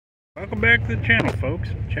Welcome back to the channel, folks.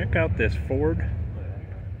 Check out this Ford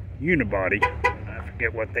Unibody. I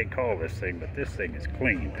forget what they call this thing, but this thing is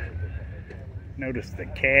clean. Notice the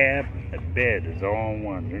cab and bed is all in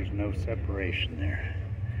one. There's no separation there.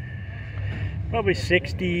 Probably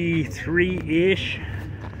 63-ish.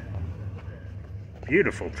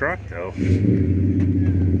 Beautiful truck though.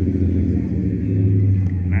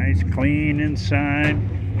 Nice clean inside.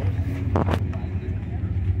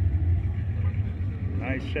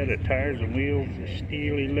 Nice set of tires and wheels, a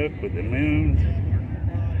steely look with the moons.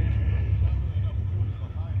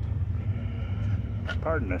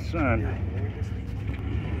 Pardon the sun.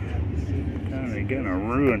 Kind of gonna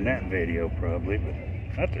ruin that video probably, but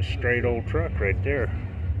that's a straight old truck right there.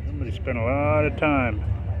 Somebody spent a lot of time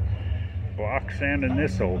block sanding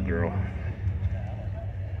this old girl.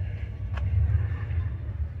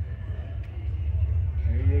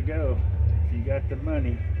 There you go. If you got the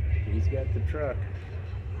money, he's got the truck.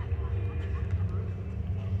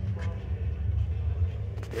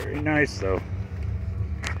 Very nice though.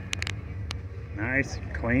 Nice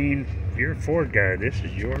and clean. If you're a Ford guy, this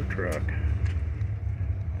is your truck.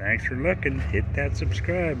 Thanks for looking. Hit that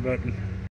subscribe button.